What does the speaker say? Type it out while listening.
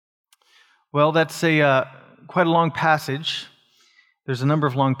Well, that's quite a long passage. There's a number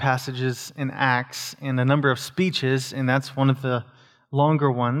of long passages in Acts and a number of speeches, and that's one of the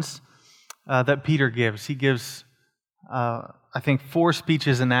longer ones that Peter gives. He gives, I think, 4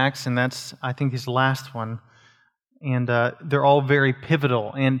 speeches in Acts, and that's, I think, his last one. And they're all very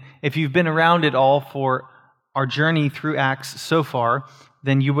pivotal. And if you've been around it all for our journey through Acts so far,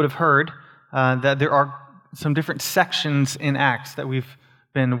 then you would have heard that there are some different sections in Acts that we've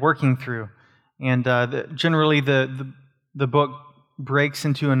been working through. And generally, the book breaks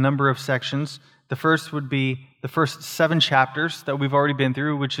into a number of sections. The first would be the first 7 chapters that we've already been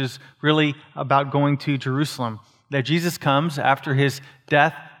through, which is really about going to Jerusalem. That Jesus comes after his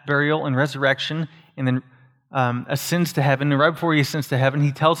death, burial, and resurrection, and then ascends to heaven. And right before he ascends to heaven,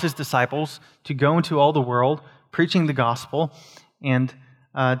 he tells his disciples to go into all the world, preaching the gospel, and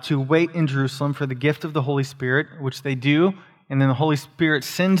to wait in Jerusalem for the gift of the Holy Spirit, which they do. And then the Holy Spirit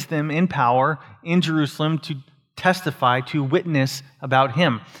sends them in power in Jerusalem to testify, to witness about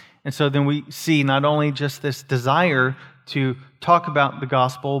him. And so then we see not only just this desire to talk about the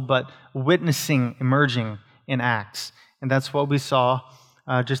gospel, but witnessing emerging in Acts. And that's what we saw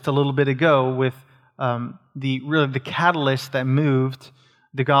just a little bit ago with the catalyst that moved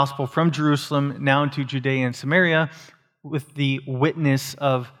the gospel from Jerusalem now into Judea and Samaria with the witness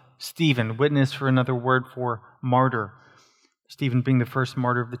of Stephen. Witness, for another word for martyr. Stephen being the first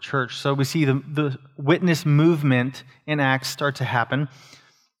martyr of the church. So we see the witness movement in Acts start to happen.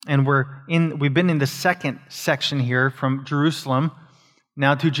 And we've been in the second section here from Jerusalem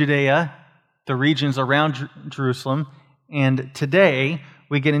now to Judea, the regions around Jerusalem. And today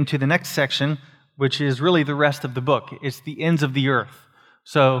we get into the next section, which is really the rest of the book. It's the ends of the earth.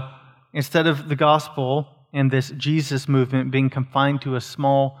 So instead of the gospel and this Jesus movement being confined to a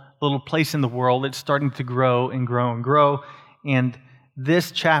small little place in the world, it's starting to grow and grow and grow. And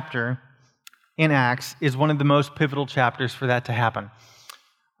this chapter in Acts is one of the most pivotal chapters for that to happen.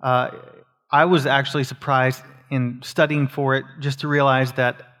 I was actually surprised in studying for it just to realize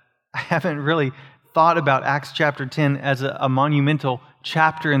that I haven't really thought about Acts chapter 10 as a monumental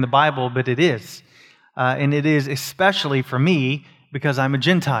chapter in the Bible, but it is. And it is especially for me because I'm a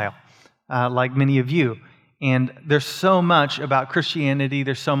Gentile, like many of you. And there's so much about Christianity,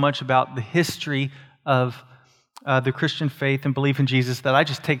 there's so much about the history of the Christian faith and belief in Jesus that I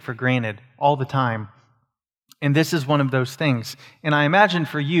just take for granted all the time. And this is one of those things. And I imagine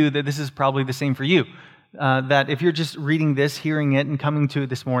for you that this is probably the same for you. That if you're just reading this, hearing it, and coming to it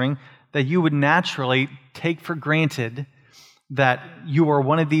this morning, that you would naturally take for granted that you are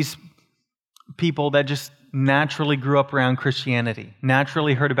one of these people that just naturally grew up around Christianity,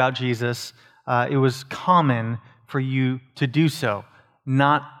 naturally heard about Jesus. It was common for you to do so.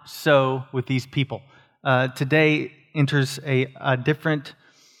 Not so with these people. Today enters a different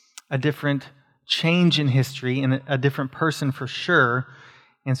change in history and a different person for sure.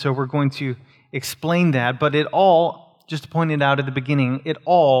 And so we're going to explain that. But it all, just to point it out at the beginning, it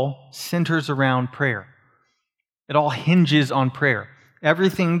all centers around prayer. It all hinges on prayer.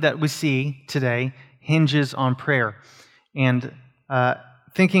 Everything that we see today hinges on prayer. And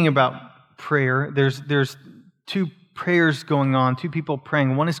thinking about prayer, there's 2 prayers going on, 2 people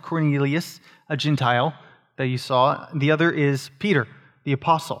praying. One is Cornelius, a Gentile that you saw. The other is Peter, the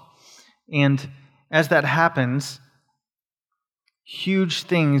apostle. And as that happens, huge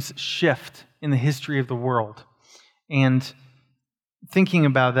things shift in the history of the world. And thinking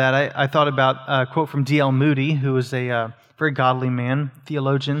about that, I thought about a quote from D.L. Moody, who is a very godly man,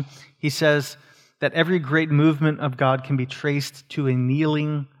 theologian. He says that every great movement of God can be traced to a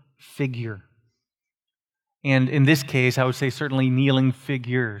kneeling figure. And in this case, I would say certainly kneeling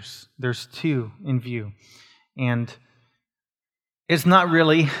figures. There's 2 in view. And it's not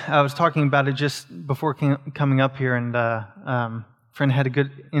really, I was talking about it just before coming up here, and friend had a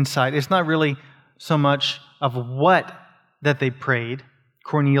good insight. It's not really so much of what that they prayed,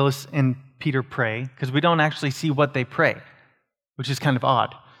 Cornelius and Peter pray, because we don't actually see what they pray, which is kind of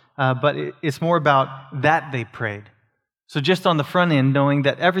odd. But it's more about that they prayed. So just on the front end, knowing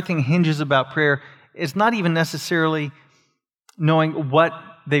that everything hinges about prayer, it's not even necessarily knowing what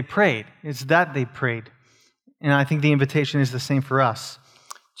they prayed. It's that they prayed. And I think the invitation is the same for us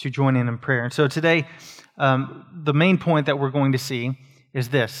to join in prayer. And so today, the main point that we're going to see is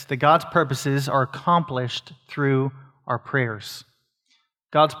this, that God's purposes are accomplished through our prayers.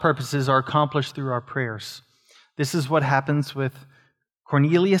 God's purposes are accomplished through our prayers. This is what happens with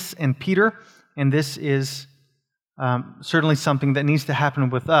Cornelius and Peter, and this is certainly something that needs to happen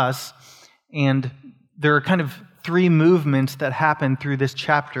with us. And there are kind of 3 movements that happen through this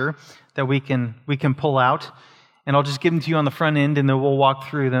chapter that we can pull out. And I'll just give them to you on the front end, and then we'll walk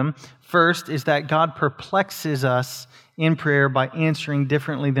through them. First is that God perplexes us in prayer by answering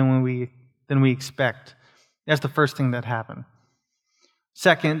differently than we expect. That's the first thing that happened.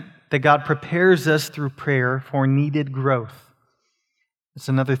 Second, that God prepares us through prayer for needed growth. That's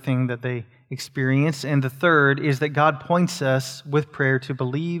another thing that they experience. And the third is that God points us with prayer to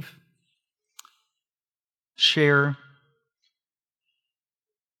believe, share,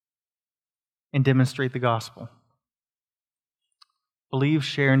 and demonstrate the gospel. Believe,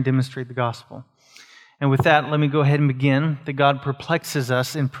 share, and demonstrate the gospel. And with that, let me go ahead and begin. That God perplexes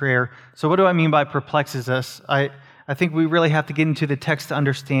us in prayer. So what do I mean by perplexes us? I think we really have to get into the text to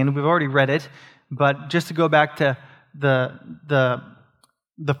understand. We've already read it, but just to go back to the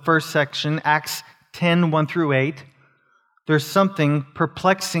first section, Acts 10, 1 through 8, there's something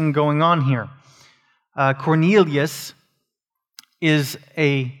perplexing going on here. Cornelius is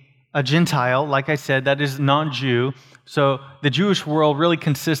a Gentile, like I said, that is non-Jew. So the Jewish world really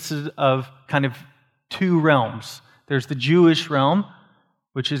consisted of kind of two realms. There's the Jewish realm,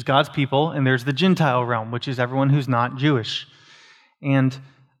 which is God's people, and there's the Gentile realm, which is everyone who's not Jewish. And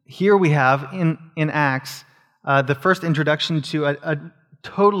here we have in Acts the first introduction to a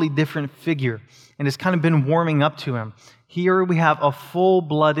totally different figure, and it's kind of been warming up to him. Here we have a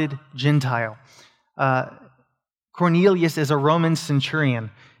full-blooded Gentile. Cornelius is a Roman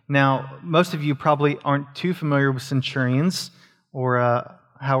centurion. Now, most of you probably aren't too familiar with centurions or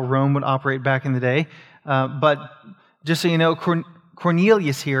how Rome would operate back in the day. But just so you know,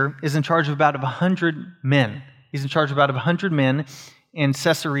 Cornelius here is in charge of about 100 men. He's in charge of about 100 men in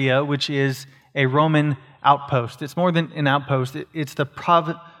Caesarea, which is a Roman outpost. It's more than an outpost. It's the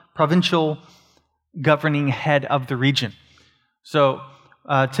provincial governing head of the region. So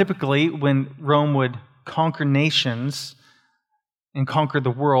typically, when Rome would conquer nations and conquer the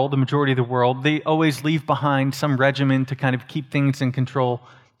world, the majority of the world, they always leave behind some regimen to kind of keep things in control,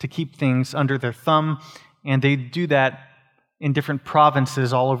 to keep things under their thumb, and they do that in different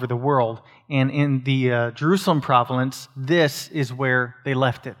provinces all over the world. And in the Jerusalem province, this is where they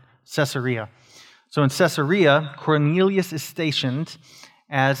left it, Caesarea. So in Caesarea, Cornelius is stationed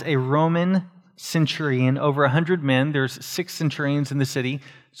as a Roman centurion, over 100 men. There's 6 centurions in the city,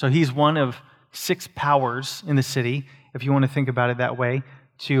 so he's one of 6 powers in the city, if you want to think about it that way,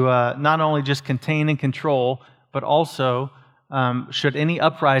 to not only just contain and control, but also, should any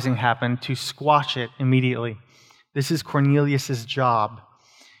uprising happen, to squash it immediately. This is Cornelius' job.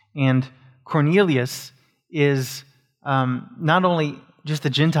 And Cornelius is not only just a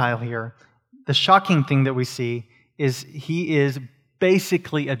Gentile here. The shocking thing that we see is he is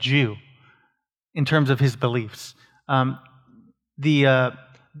basically a Jew in terms of his beliefs. The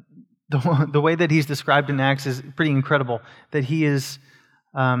way that he's described in Acts is pretty incredible. That he is,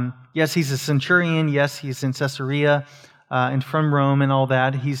 yes, he's a centurion. Yes, he's in Caesarea and from Rome and all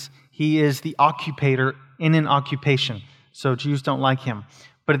that. He is the occupator in an occupation. So Jews don't like him.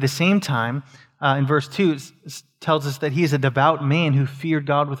 But at the same time, in verse 2, it tells us that he is a devout man who feared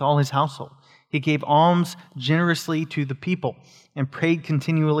God with all his household. He gave alms generously to the people and prayed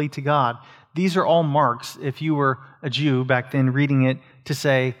continually to God. These are all marks, if you were a Jew back then reading it, to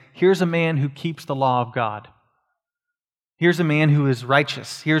say, here's a man who keeps the law of God. Here's a man who is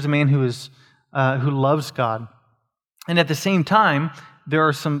righteous. Here's a man who loves God. And at the same time, there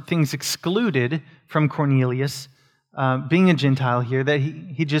are some things excluded from Cornelius, being a Gentile here, that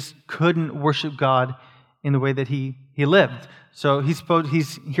he just couldn't worship God in the way that he lived. So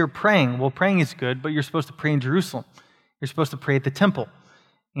he's here praying. Well, praying is good, but you're supposed to pray in Jerusalem. You're supposed to pray at the temple.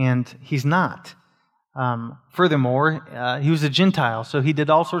 And he's not. Furthermore, he was a Gentile, so he did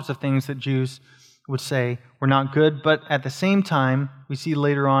all sorts of things that Jews would say were not good, but at the same time, we see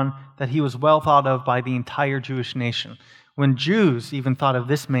later on that he was well thought of by the entire Jewish nation. When Jews even thought of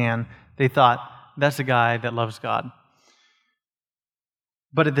this man, they thought, that's a guy that loves God.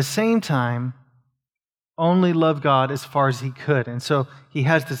 But at the same time, only loved God as far as he could. And so he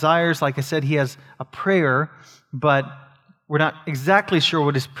has desires, like I said, he has a prayer, but we're not exactly sure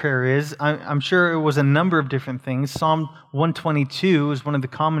what his prayer is. I'm sure it was a number of different things. Psalm 122 is one of the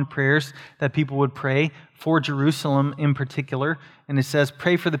common prayers that people would pray for Jerusalem in particular. And it says,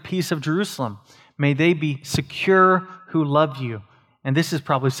 pray for the peace of Jerusalem. May they be secure who love you. And this is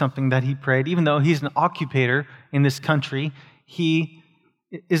probably something that he prayed. Even though he's an occupator in this country, he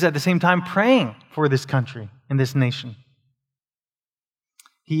is at the same time praying for this country and this nation.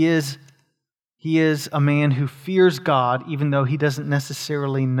 He is a man who fears God, even though he doesn't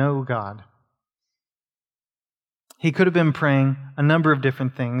necessarily know God. He could have been praying a number of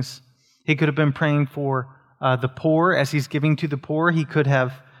different things. He could have been praying for the poor as he's giving to the poor. He could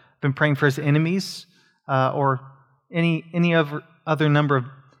have been praying for his enemies or any other number of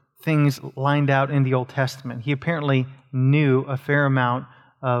things lined out in the Old Testament. He apparently knew a fair amount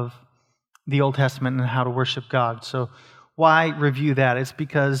of the Old Testament and how to worship God. So why review that? It's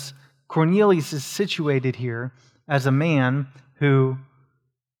because Cornelius is situated here as a man who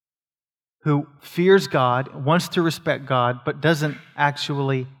fears God, wants to respect God, but doesn't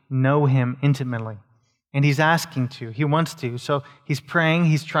actually know Him intimately. And he's asking to. He wants to. So he's praying.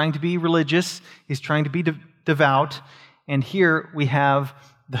 He's trying to be religious. He's trying to be devout. And here we have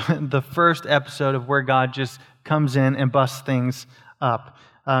the first episode of where God just comes in and busts things up.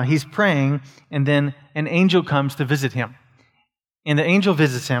 He's praying, and then an angel comes to visit him. And the angel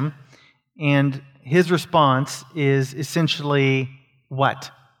visits him, and his response is essentially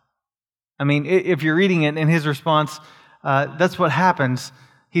what? I mean, if you're reading it, and his response, that's what happens.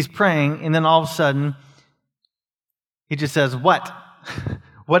 He's praying, and then all of a sudden, he just says, "What?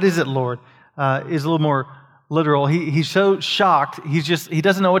 What is it, Lord?" Is a little more literal. He's so shocked. He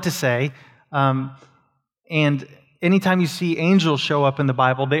doesn't know what to say. And anytime you see angels show up in the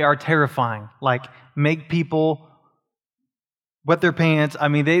Bible, they are terrifying. Like, make people wet their pants. I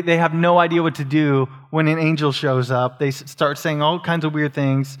mean, they have no idea what to do when an angel shows up. They start saying all kinds of weird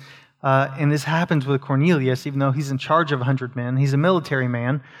things. And this happens with Cornelius, even though he's in charge of 100 men. He's a military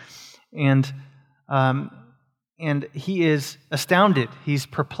man. And he is astounded. He's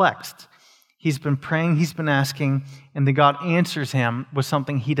perplexed. He's been praying, he's been asking, and then God answers him with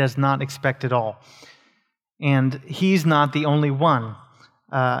something he does not expect at all. And he's not the only one.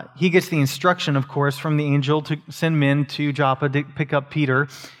 He gets the instruction, of course, from the angel to send men to Joppa to pick up Peter,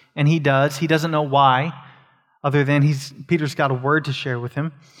 and he does. He doesn't know why, other than Peter's got a word to share with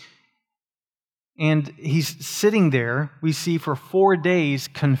him. And he's sitting there, we see, for 4 days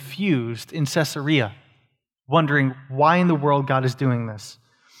confused in Caesarea, wondering why in the world God is doing this.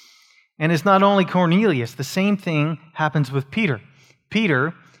 And it's not only Cornelius. The same thing happens with Peter.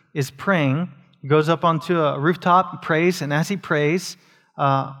 Peter is praying. He goes up onto a rooftop, prays, and as he prays,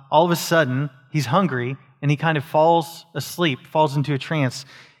 all of a sudden, he's hungry, and he kind of falls asleep, falls into a trance.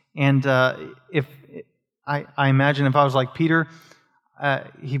 And if I imagine if I was like Peter,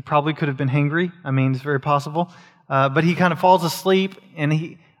 he probably could have been hangry. I mean, it's very possible. But he kind of falls asleep,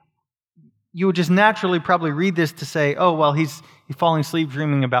 and you would just naturally probably read this to say, oh, well, he's falling asleep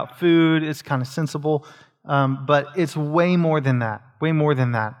dreaming about food. It's kind of sensible. But it's way more than that, way more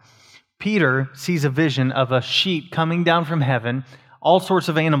than that. Peter sees a vision of a sheet coming down from heaven, all sorts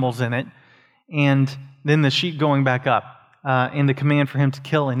of animals in it, and then the sheet going back up, and the command for him to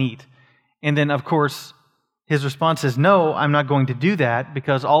kill and eat. And then, of course, his response is, no, I'm not going to do that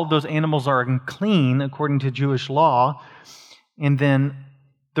because all of those animals are unclean according to Jewish law. And then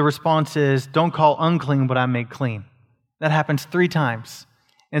the response is, don't call unclean what I made clean. That happens 3 times.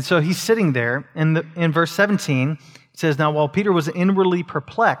 And so he's sitting there, and in verse 17, it says, now while Peter was inwardly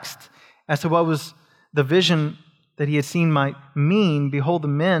perplexed as to what was the vision that he had seen might mean, behold, the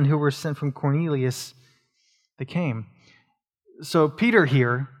men who were sent from Cornelius, they came. So Peter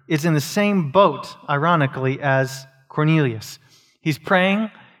here is in the same boat, ironically, as Cornelius. He's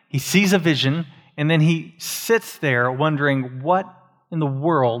praying, he sees a vision, and then he sits there wondering what in the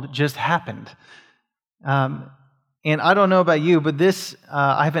world just happened. And I don't know about you, but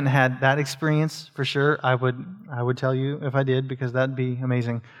I haven't had that experience for sure. I would tell you if I did, because that'd be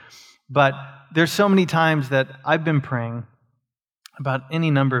amazing. But there's so many times that I've been praying about any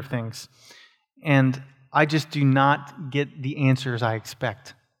number of things, and I just do not get the answers I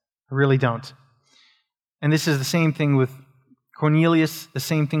expect. I really don't. And this is the same thing with Cornelius, the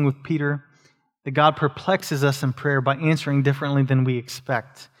same thing with Peter. That God perplexes us in prayer by answering differently than we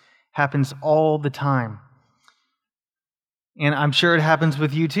expect. Happens all the time. And I'm sure it happens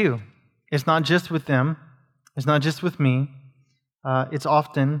with you too. It's not just with them. It's not just with me. It's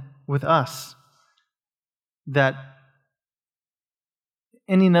often with us. That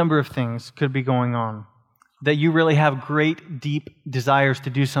any number of things could be going on. That you really have great, deep desires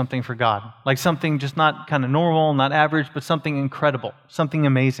to do something for God. Like something just not kind of normal, not average, but something incredible, something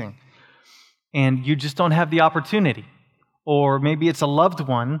amazing. And you just don't have the opportunity. Or maybe it's a loved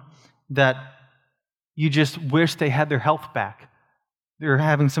one that you just wish they had their health back. They're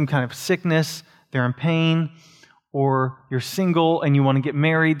having some kind of sickness, they're in pain, or you're single and you want to get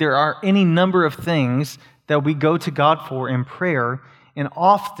married. There are any number of things that we go to God for in prayer, and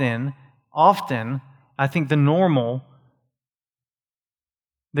often, I think the normal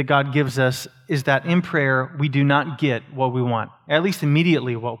that God gives us is that in prayer we do not get what we want, at least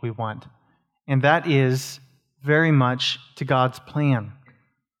immediately what we want. And that is very much to God's plan.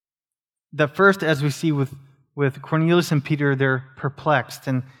 That first, as we see with Cornelius and Peter, they're perplexed.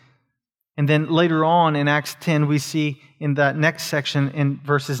 And And then later on in Acts 10, we see in that next section in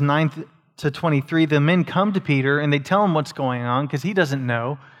verses 9 to 23, the men come to Peter and they tell him what's going on because he doesn't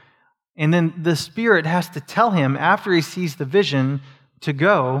know. And then the Spirit has to tell him after he sees the vision to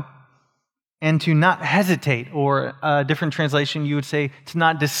go and to not hesitate, or a different translation you would say to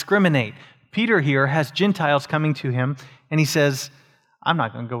not discriminate. Peter here has Gentiles coming to him and he says, I'm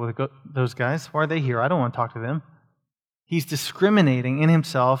not going to go with those guys. Why are they here? I don't want to talk to them. He's discriminating in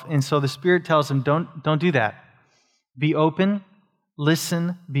himself, and so the Spirit tells him, don't do that. Be open,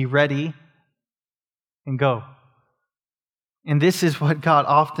 listen, be ready, and go. And this is what God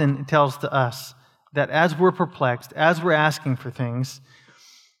often tells to us, that as we're perplexed, as we're asking for things,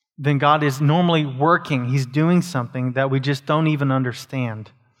 then God is normally working. He's doing something that we just don't even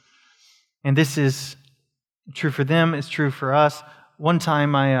understand. And this is true for them, it's true for us. One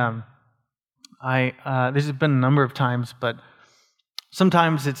time this has been a number of times, but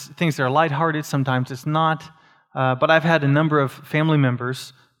sometimes it's things that are lighthearted, sometimes it's not. But I've had a number of family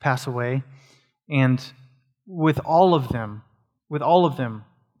members pass away, and with all of them,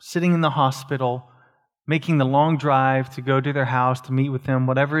 sitting in the hospital, making the long drive to go to their house, to meet with them,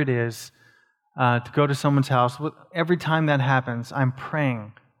 whatever it is, to go to someone's house, every time that happens, I'm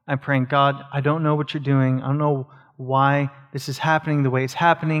praying, God, I don't know what you're doing. I don't know why this is happening the way it's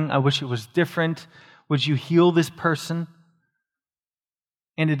happening. I wish it was different. Would you heal this person?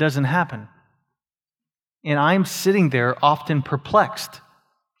 And it doesn't happen. And I'm sitting there often perplexed.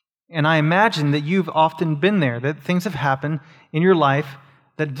 And I imagine that you've often been there, that things have happened in your life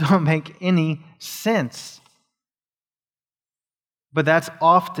that don't make any sense. But that's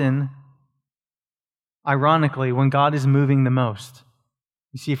often, ironically, when God is moving the most.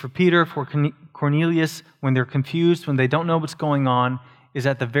 You see, for Peter, for Cornelius, when they're confused, when they don't know what's going on, is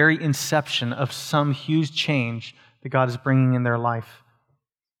at the very inception of some huge change that God is bringing in their life.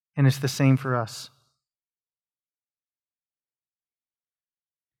 And it's the same for us.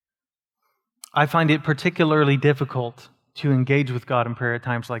 I find it particularly difficult to engage with God in prayer at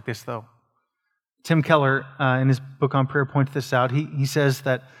times like this, though. Tim Keller, in his book on prayer, points this out. He says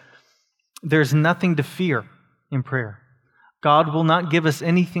that there's nothing to fear in prayer. God will not give us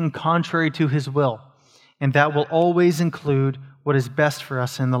anything contrary to His will, and that will always include what is best for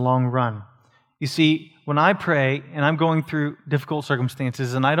us in the long run. You see, when I pray and I'm going through difficult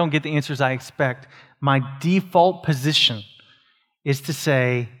circumstances and I don't get the answers I expect, my default position is to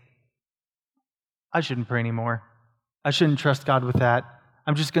say, I shouldn't pray anymore. I shouldn't trust God with that.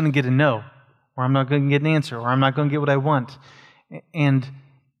 I'm just going to get a no, or I'm not going to get an answer, or I'm not going to get what I want. And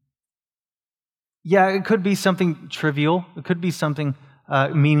yeah, it could be something trivial. It could be something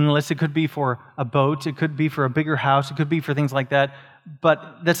meaningless. It could be for a boat. It could be for a bigger house. It could be for things like that.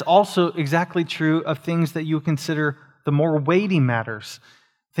 But that's also exactly true of things that you consider the more weighty matters.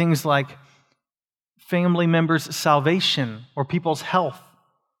 Things like family members' salvation or people's health.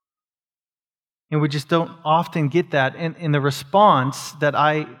 And we just don't often get that. And in the response that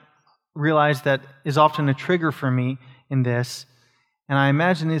I realize that is often a trigger for me in this, and I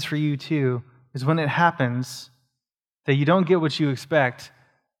imagine is for you too, is when it happens that you don't get what you expect,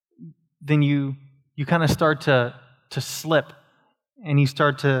 then you kind of start to slip, and you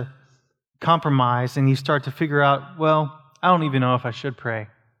start to compromise, and you start to figure out, well, I don't even know if I should pray.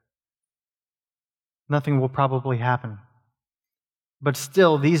 Nothing will probably happen. But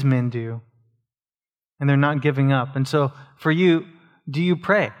still, these men do, and they're not giving up. And so for you, do you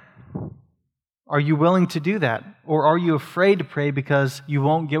pray? Are you willing to do that? Or are you afraid to pray because you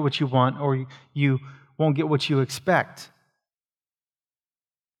won't get what you want, or you won't get what you expect?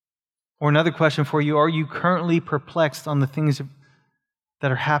 Or another question for you, are you currently perplexed on the things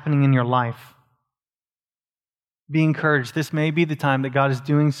that are happening in your life? Be encouraged. This may be the time that God is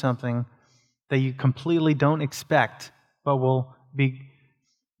doing something that you completely don't expect, but will be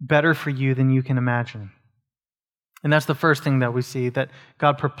better for you than you can imagine. And that's the first thing that we see, that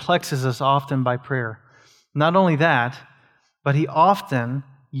God perplexes us often by prayer. Not only that, but He often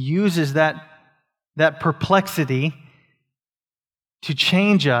uses that perplexity to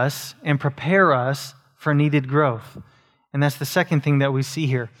change us and prepare us for needed growth. And that's the second thing that we see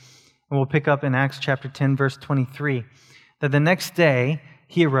here. And we'll pick up in Acts chapter 10, verse 23. That the next day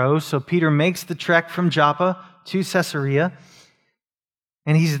he arose, so Peter makes the trek from Joppa to Caesarea,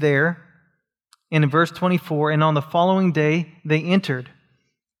 and he's there. And in verse 24, and on the following day they entered.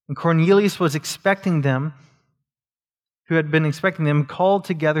 And Cornelius was expecting them, who had been expecting them, called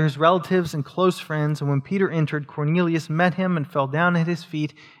together his relatives and close friends. And when Peter entered, Cornelius met him and fell down at his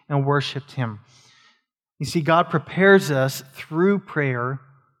feet and worshipped him. You see, God prepares us through prayer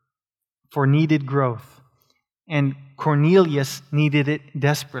for needed growth. and Cornelius needed it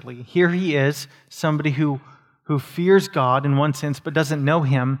desperately. Here he is, somebody who fears God in one sense but doesn't know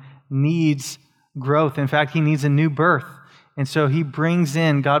him, needs growth. In fact, he needs a new birth. And so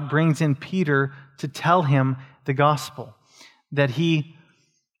God brings in Peter to tell him the gospel, that he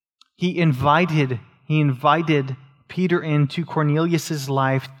invited Peter into Cornelius'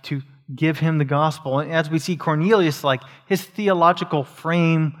 life to give him the gospel. And as we see Cornelius, like, his theological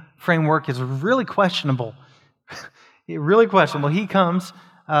framework is really questionable. Really questionable. He comes,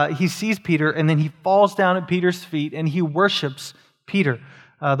 he sees Peter, and then he falls down at Peter's feet and he worships Peter.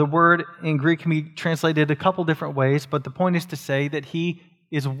 The word in Greek can be translated a couple different ways, but the point is to say that he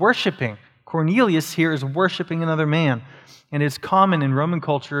is worshiping. Cornelius here is worshiping another man. And it's common in Roman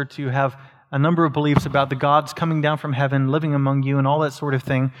culture to have a number of beliefs about the gods coming down from heaven, living among you, and all that sort of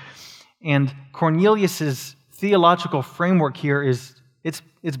thing. And Cornelius's theological framework here is it's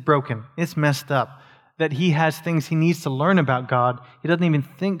broken. It's messed up. That he has things he needs to learn about God. He doesn't even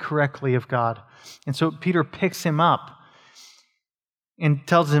think correctly of God. And so Peter picks him up and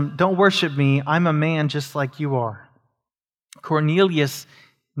tells him, don't worship me. I'm a man just like you are. Cornelius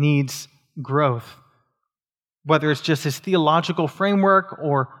needs growth. Whether it's just his theological framework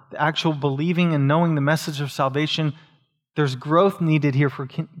or the actual believing and knowing the message of salvation, there's growth needed here for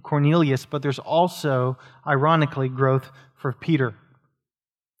Cornelius, but there's also, ironically, growth for Peter.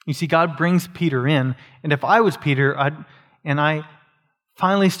 You see, God brings Peter in, and if I was Peter and I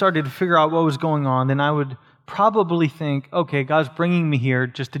finally started to figure out what was going on, then I would probably think, okay, God's bringing me here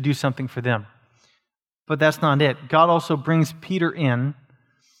just to do something for them. But that's not it. God also brings Peter in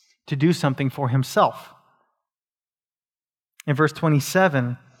to do something for himself. In verse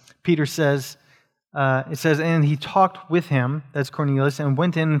 27, Peter says, and he talked with him, that's Cornelius, and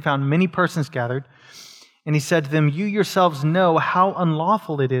went in and found many persons gathered. And he said to them, you yourselves know how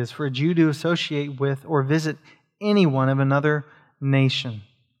unlawful it is for a Jew to associate with or visit anyone of another nation.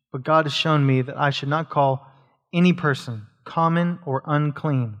 But God has shown me that I should not call any person common or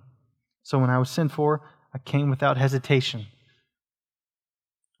unclean. So when I was sent for, I came without hesitation,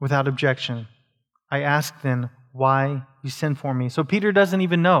 without objection. I asked then, why you sent for me? So Peter doesn't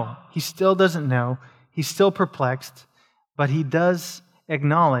even know. He still doesn't know. He's still perplexed, but he does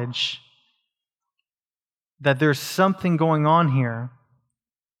acknowledge that there's something going on here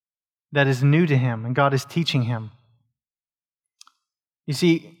that is new to him, and God is teaching him. You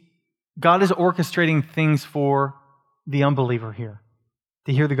see, God is orchestrating things for the unbeliever here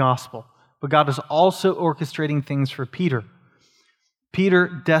to hear the gospel, but God is also orchestrating things for Peter.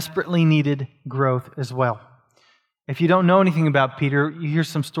 Peter desperately needed growth as well. If you don't know anything about Peter, you hear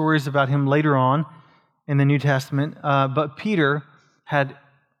some stories about him later on in the New Testament, but Peter had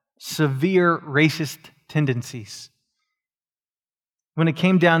severe racist tendencies. When it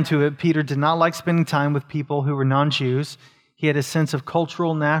came down to it, Peter did not like spending time with people who were non-Jews. He had a sense of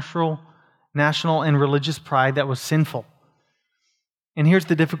cultural, national, and religious pride that was sinful. And here's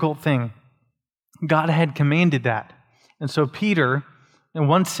the difficult thing. God had commanded that. And so Peter, in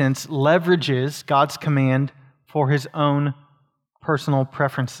one sense, leverages God's command for his own personal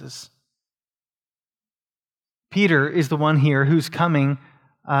preferences. Peter is the one here who's coming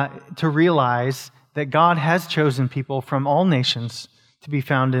to realize that God has chosen people from all nations to be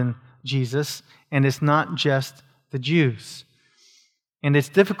found in Jesus, and it's not just the Jews. And it's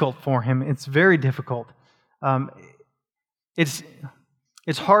difficult for him. It's very difficult. It's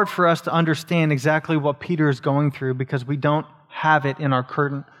hard for us to understand exactly what Peter is going through because we don't have it in our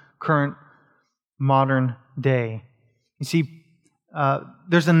current modern day. You see,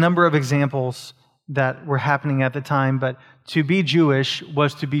 there's a number of examples that were happening at the time, but to be Jewish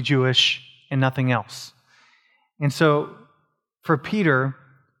was to be Jewish and nothing else. And so, for Peter,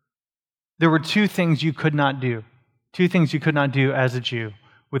 there were two things you could not do. Two things you could not do as a Jew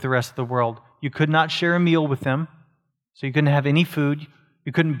with the rest of the world. You could not share a meal with them, so you couldn't have any food.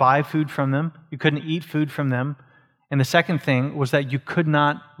 You couldn't buy food from them. You couldn't eat food from them. And the second thing was that you could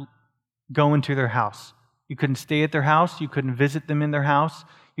not go into their house. You couldn't stay at their house. You couldn't visit them in their house.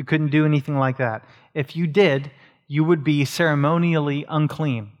 You couldn't do anything like that. If you did, you would be ceremonially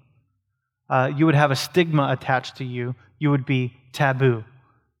unclean. You would have a stigma attached to you. You would be taboo.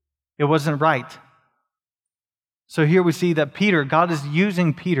 It wasn't right. So here we see that Peter, God is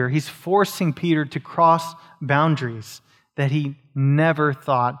using Peter. He's forcing Peter to cross boundaries that he never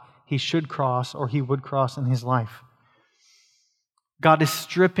thought he should cross or he would cross in his life. God is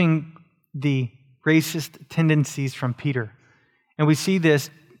stripping the racist tendencies from Peter. And we see this,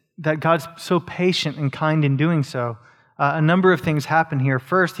 that God's so patient and kind in doing so. A number of things happen here.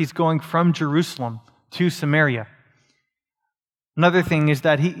 First, he's going from Jerusalem to Samaria. Another thing is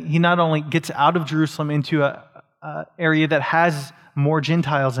that he not only gets out of Jerusalem into area that has more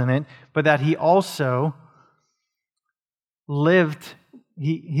Gentiles in it, but that he also lived.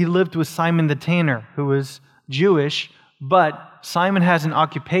 He lived with Simon the tanner, who was Jewish, but Simon has an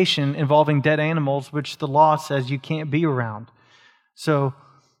occupation involving dead animals, which the law says you can't be around. So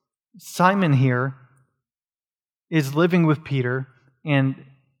Simon here is living with Peter, and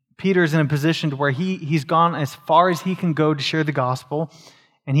Peter's in a position to where he's gone as far as he can go to share the gospel,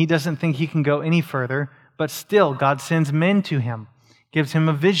 and he doesn't think he can go any further, but still God sends men to him, gives him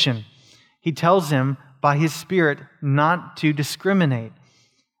a vision. He tells him by his Spirit not to discriminate.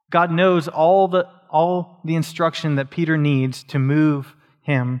 God knows all the instruction that Peter needs to move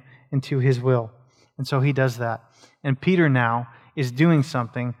him into his will. And so he does that. And Peter now is doing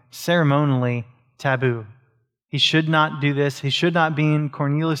something ceremonially taboo. He should not do this. He should not be in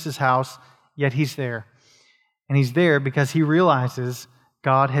Cornelius' house, yet he's there. And he's there because he realizes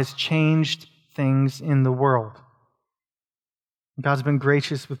God has changed things in the world. God's been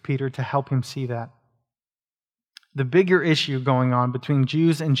gracious with Peter to help him see that. The bigger issue going on between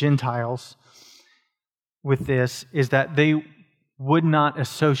Jews and Gentiles with this is that they would not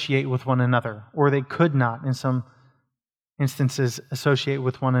associate with one another, or they could not, in some instances, associate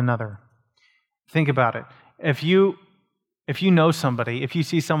with one another. Think about it. If you know somebody, if you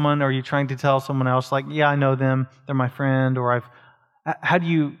see someone or you're trying to tell someone else, like, yeah, I know them, they're my friend, or how do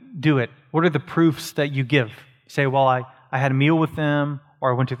you do it? What are the proofs that you give? Say, well, I had a meal with them,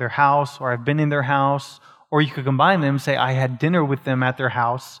 or I went to their house, or I've been in their house. Or you could combine them, say, I had dinner with them at their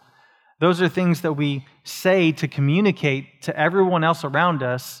house. Those are things that we say to communicate to everyone else around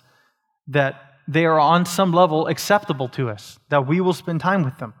us that they are on some level acceptable to us, that we will spend time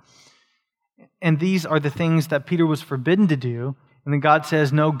with them. And these are the things that Peter was forbidden to do. And then God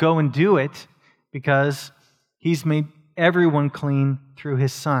says, no, go and do it, because he's made everyone clean through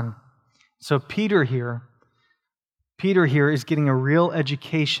his Son. So Peter here is getting a real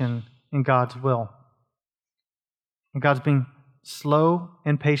education in God's will. And God's being slow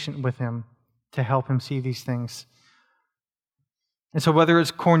and patient with him to help him see these things. And so whether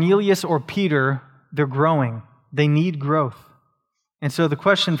it's Cornelius or Peter, they're growing. They need growth. And so the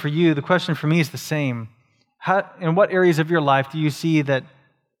question for you, the question for me is the same. In what areas of your life do you see that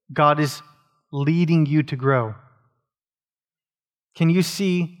God is leading you to grow? Can you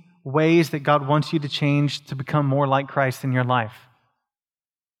see ways that God wants you to change to become more like Christ in your life?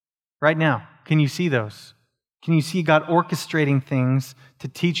 Right now, can you see those? Can you see God orchestrating things to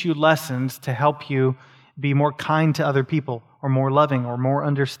teach you lessons to help you be more kind to other people, or more loving, or more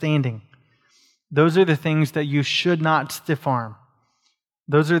understanding? Those are the things that you should not stiff arm.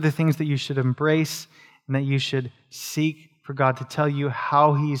 Those are the things that you should embrace, and that you should seek for God to tell you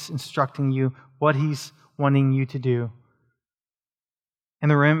how he's instructing you, what he's wanting you to do.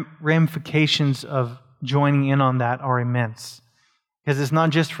 And the ramifications of joining in on that are immense. Because it's not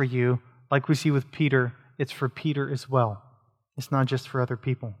just for you, like we see with Peter, it's for Peter as well. It's not just for other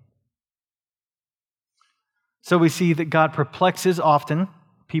people. So we see that God perplexes often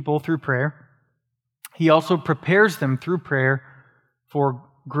people through prayer. He also prepares them through prayer for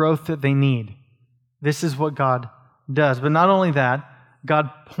growth that they need. This is what God does. But not only that, God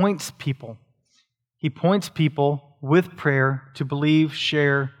points people. He points people with prayer to believe,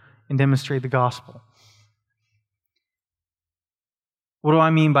 share, and demonstrate the gospel. What do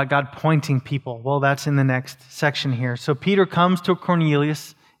I mean by God pointing people? Well, that's in the next section here. So Peter comes to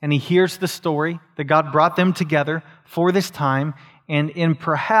Cornelius, and he hears the story that God brought them together for this time, and in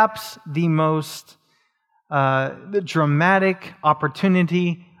perhaps the most the dramatic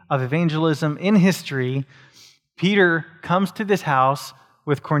opportunity of evangelism in history, Peter comes to this house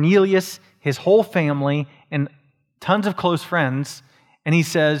with Cornelius, his whole family, and tons of close friends, and he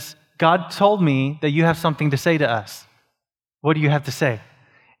says, God told me that you have something to say to us. What do you have to say?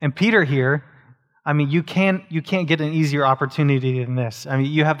 And Peter here, I mean, you can't get an easier opportunity than this. I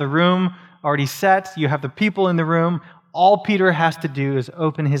mean, you have the room already set, you have the people in the room. All Peter has to do is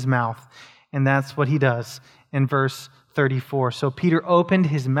open his mouth, and that's what he does in verse 34. So Peter opened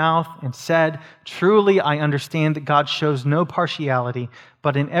his mouth and said, "Truly I understand that God shows no partiality,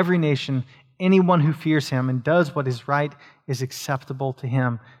 but in every nation, anyone who fears him and does what is right is acceptable to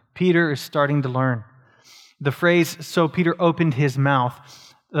him." Peter is starting to learn. The phrase, "so Peter opened his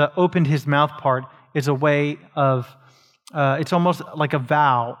mouth," the opened his mouth part is a way of, it's almost like a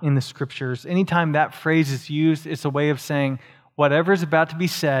vow in the scriptures. Anytime that phrase is used, it's a way of saying whatever is about to be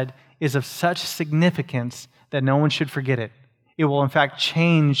said is of such significance that no one should forget it. It will, in fact,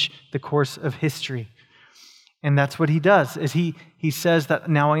 change the course of history. And that's what he does, is he says that,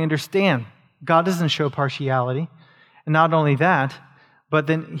 now I understand. God doesn't show partiality. And not only that, but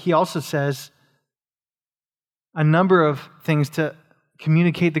then he also says, a number of things to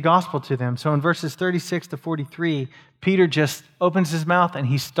communicate the gospel to them. So in verses 36 to 43, Peter just opens his mouth and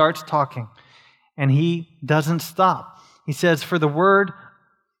he starts talking. And he doesn't stop. He says, as for the word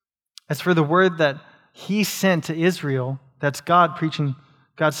that he sent to Israel, that's God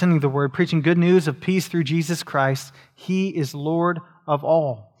sending the word, preaching good news of peace through Jesus Christ. He is Lord of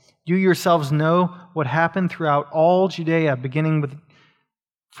all. You yourselves know what happened throughout all Judea, beginning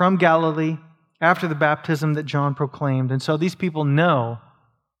from Galilee, after the baptism that John proclaimed. And so these people know,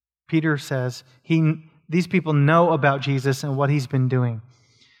 Peter says, these people know about Jesus and what he's been doing.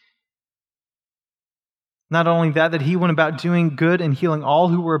 Not only that he went about doing good and healing all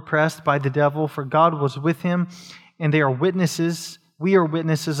who were oppressed by the devil, for God was with him, and we are witnesses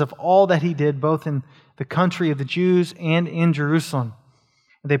of all that he did, both in the country of the Jews and in Jerusalem.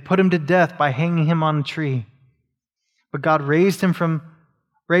 And they put him to death by hanging him on a tree. But God raised him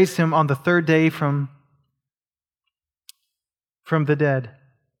on the third day from the dead.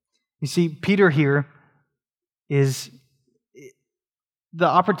 You see, Peter here is the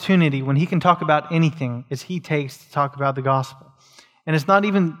opportunity when he can talk about anything is he takes to talk about the gospel. And it's not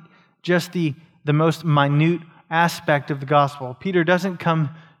even just the most minute aspect of the gospel. Peter doesn't come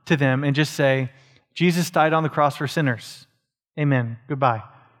to them and just say, Jesus died on the cross for sinners. Amen. Goodbye.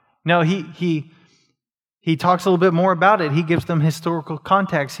 No, he talks a little bit more about it. He gives them historical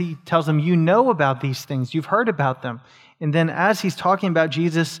context. He tells them, you know about these things. You've heard about them. And then as he's talking about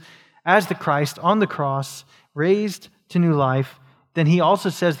Jesus as the Christ on the cross, raised to new life, then he also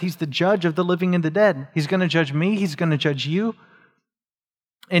says he's the judge of the living and the dead. He's going to judge me. He's going to judge you.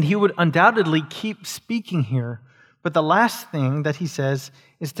 And he would undoubtedly keep speaking here. But the last thing that he says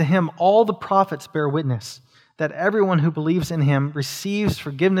is, to him all the prophets bear witness that everyone who believes in him receives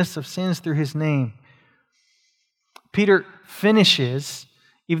forgiveness of sins through his name. Peter finishes,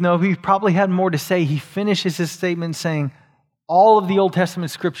 even though he probably had more to say, he finishes his statement saying, all of the Old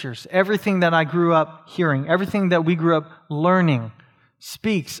Testament scriptures, everything that I grew up hearing, everything that we grew up learning,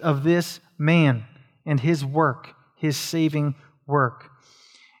 speaks of this man and his work, his saving work.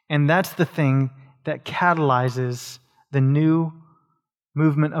 And that's the thing that catalyzes the new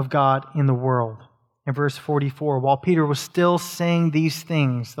movement of God in the world. In verse 44, while Peter was still saying these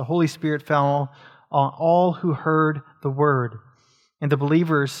things, the Holy Spirit fell on all who heard the word. And the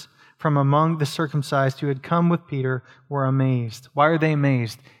believers from among the circumcised who had come with Peter were amazed. Why are they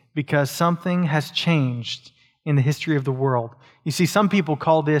amazed? Because something has changed in the history of the world. You see, some people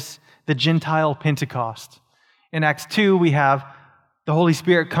call this the Gentile Pentecost. In Acts 2, we have the Holy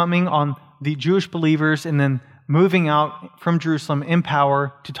Spirit coming on the Jewish believers and then moving out from Jerusalem in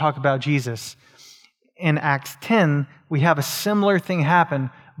power to talk about Jesus. In Acts 10, we have a similar thing happen,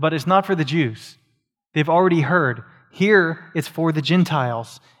 but it's not for the Jews. They've already heard. Here, it's for the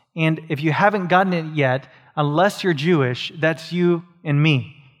Gentiles. And if you haven't gotten it yet, unless you're Jewish, that's you and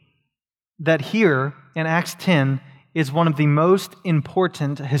me. That here, in Acts 10, is one of the most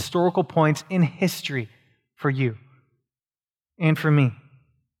important historical points in history for you and for me.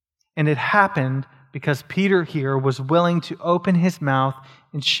 And it happened because Peter here was willing to open his mouth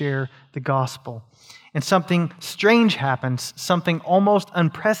and share the gospel. And something strange happens, something almost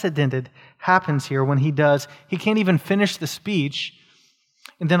unprecedented happens here when he does. He can't even finish the speech.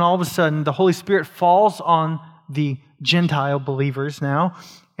 And then all of a sudden, the Holy Spirit falls on the Gentile believers now,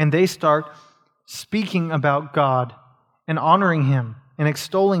 and they start speaking about God and honoring him and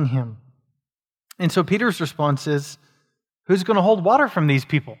extolling him. And so Peter's response is, who's going to hold water from these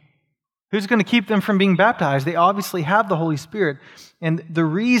people? Who's going to keep them from being baptized? They obviously have the Holy Spirit. And the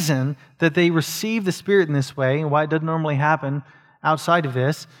reason that they receive the Spirit in this way, and why it doesn't normally happen outside of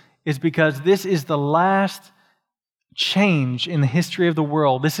this, is because this is the last change in the history of the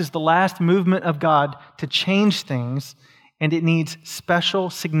world. This is the last movement of God to change things, and it needs special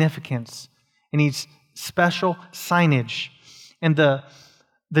significance. It needs special signage. And the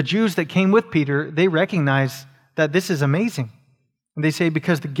Jews that came with Peter, they recognize that this is amazing. And they say,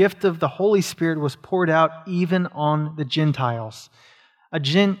 because the gift of the Holy Spirit was poured out even on the Gentiles. A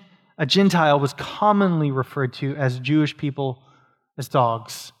Gentile was commonly referred to as Jewish people as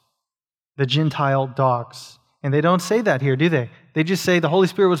dogs. The Gentile dogs. And they don't say that here, do they? They just say the Holy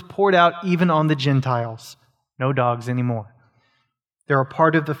Spirit was poured out even on the Gentiles. No dogs anymore. They're a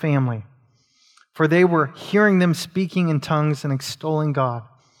part of the family. For they were hearing them speaking in tongues and extolling God.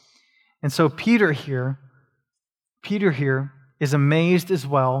 And so Peter here is amazed as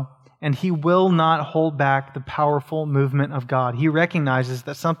well, and he will not hold back the powerful movement of God. He recognizes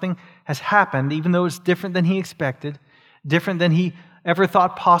that something has happened, even though it's different than he expected, different than he ever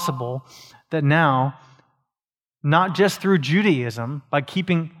thought possible, that now, not just through Judaism, by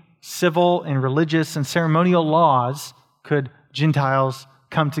keeping civil and religious and ceremonial laws could Gentiles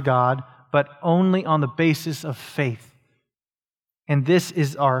come to God, but only on the basis of faith. And this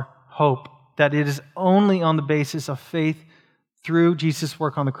is our hope, that it is only on the basis of faith through Jesus'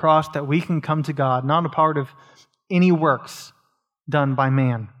 work on the cross that we can come to God, not a part of any works done by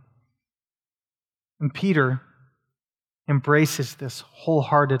man. And Peter embraces this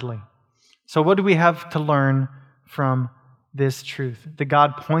wholeheartedly. So what do we have to learn from this truth? That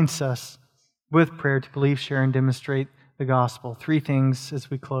God points us with prayer to believe, share, and demonstrate the gospel. 3 things as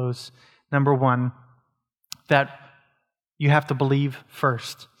we close. Number 1, that you have to believe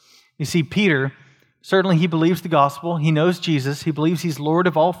first. You see, Peter, certainly he believes the gospel. He knows Jesus. He believes he's Lord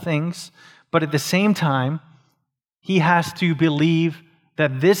of all things. But at the same time, he has to believe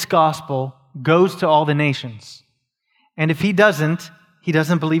that this gospel goes to all the nations. And if he doesn't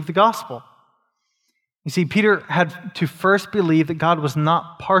believe the gospel. You see, Peter had to first believe that God was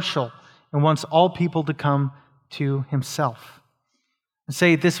not partial and wants all people to come to himself. And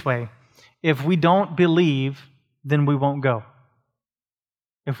say it this way: if we don't believe, then we won't go.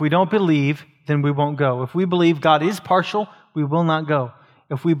 If we don't believe, then we won't go. If we believe God is partial, we will not go.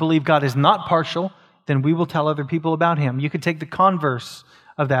 If we believe God is not partial, then we will tell other people about him. You could take the converse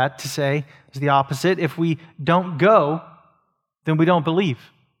of that to say is the opposite. If we don't go, then we don't believe.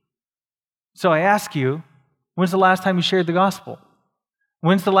 So I ask you, when's the last time you shared the gospel?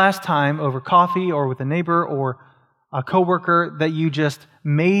 When's the last time over coffee or with a neighbor or a coworker that you just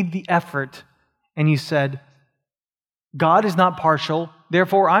made the effort and you said, God is not partial,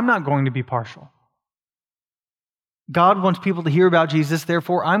 therefore I'm not going to be partial. God wants people to hear about Jesus,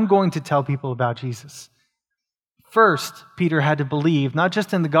 therefore I'm going to tell people about Jesus. First, Peter had to believe, not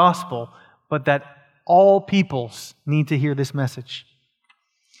just in the gospel, but that all peoples need to hear this message.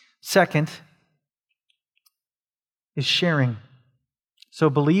 Second is sharing. So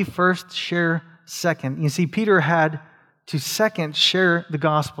believe first, share second. You see, Peter had to second share the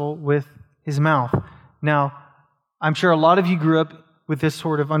gospel with his mouth. Now, I'm sure a lot of you grew up with this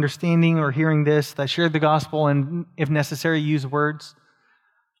sort of understanding or hearing this, that share the gospel and, if necessary, use words.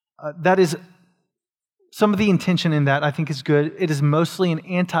 That is, some of the intention in that I think is good. It is mostly an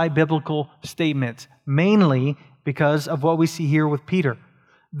anti-biblical statement, mainly because of what we see here with Peter.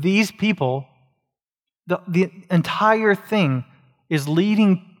 These people, the entire thing is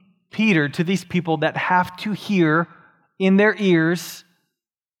leading Peter to these people that have to hear in their ears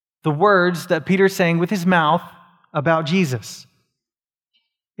the words that Peter's saying with his mouth about Jesus.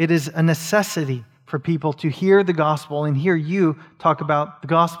 It is a necessity for people to hear the gospel and hear you talk about the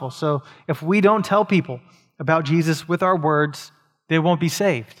gospel. So if we don't tell people about Jesus with our words, they won't be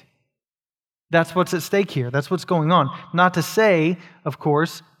saved. That's what's at stake here. That's what's going on. Not to say, of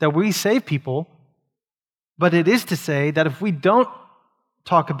course, that we save people, but it is to say that if we don't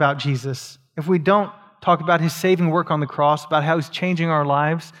talk about Jesus, if we don't talk about his saving work on the cross, about how he's changing our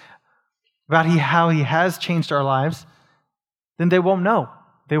lives, about how he has changed our lives, then they won't know.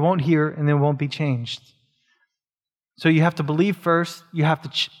 They won't hear and they won't be changed. So you have to believe first, you have to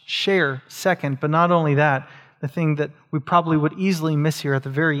share second, but not only that, the thing that we probably would easily miss here at the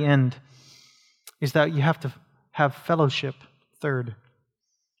very end is that you have to have fellowship third.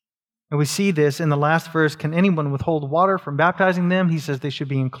 And we see this in the last verse. Can anyone withhold water from baptizing them? He says they should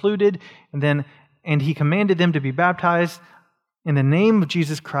be included. And he commanded them to be baptized in the name of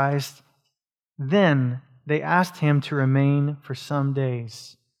Jesus Christ. Then they asked him to remain for some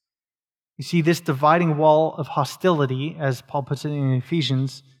days. You see, this dividing wall of hostility, as Paul puts it in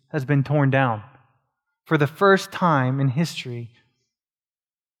Ephesians, has been torn down. For the first time in history,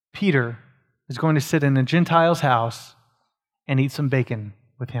 Peter is going to sit in a Gentile's house and eat some bacon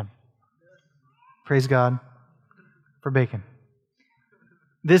with him. Praise God for bacon.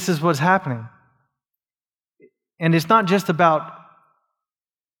 This is what's happening. And it's not just about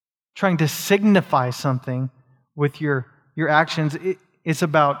trying to signify something with your actions. It's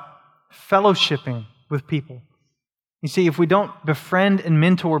about fellowshipping with people. You see, if we don't befriend and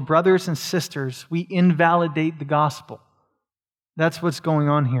mentor brothers and sisters, we invalidate the gospel. That's what's going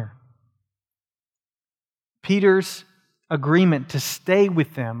on here. Peter's agreement to stay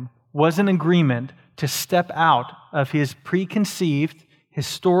with them was an agreement to step out of his preconceived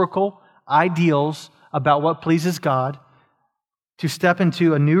historical ideals about what pleases God, to step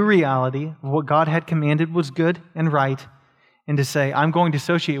into a new reality of what God had commanded was good and right, and to say, I'm going to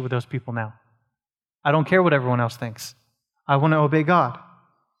associate with those people now. I don't care what everyone else thinks. I want to obey God.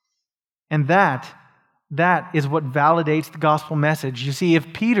 And that is what validates the gospel message. You see,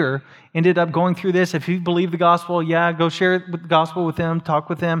 if Peter ended up going through this, if he believed the gospel, go share the gospel with them, talk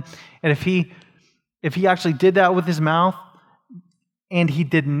with them, and if he actually did that with his mouth, and he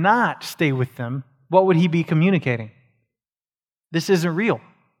did not stay with them, what would he be communicating? This isn't real.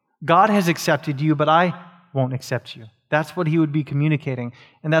 God has accepted you, but I won't accept you. That's what he would be communicating,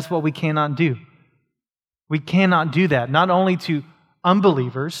 and that's what we cannot do. We cannot do that, not only to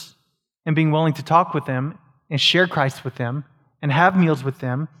unbelievers and being willing to talk with them and share Christ with them and have meals with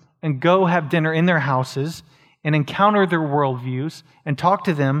them and go have dinner in their houses and encounter their worldviews and talk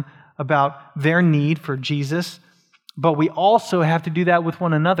to them about their need for Jesus, but we also have to do that with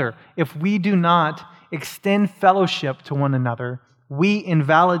one another. If we do not extend fellowship to one another, we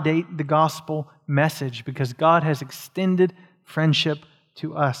invalidate the gospel message because God has extended friendship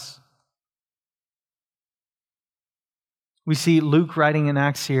to us. We see Luke writing in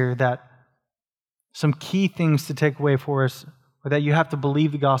Acts here that some key things to take away for us are that you have to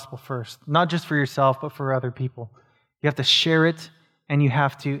believe the gospel first, not just for yourself, but for other people. You have to share it, and you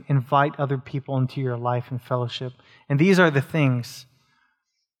have to invite other people into your life and fellowship. And these are the things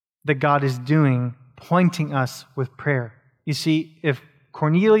that God is doing, pointing us with prayer. You see, if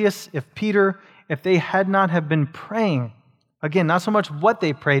Cornelius, if Peter, if they had not have been praying, again, not so much what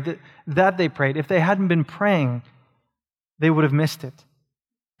they prayed, that they prayed, if they hadn't been praying, they would have missed it.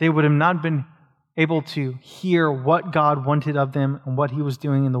 They would have not been able to hear what God wanted of them and what he was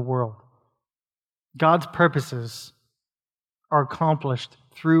doing in the world. God's purposes are accomplished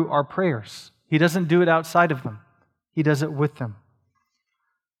through our prayers. He doesn't do it outside of them. He does it with them.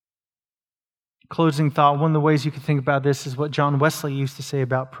 Closing thought, one of the ways you can think about this is what John Wesley used to say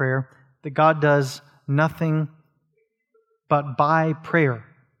about prayer, that God does nothing but by prayer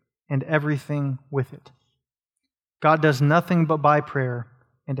and everything with it. God does nothing but by prayer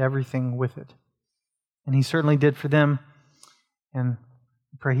and everything with it. And he certainly did for them, and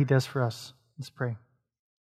I pray he does for us. Let's pray.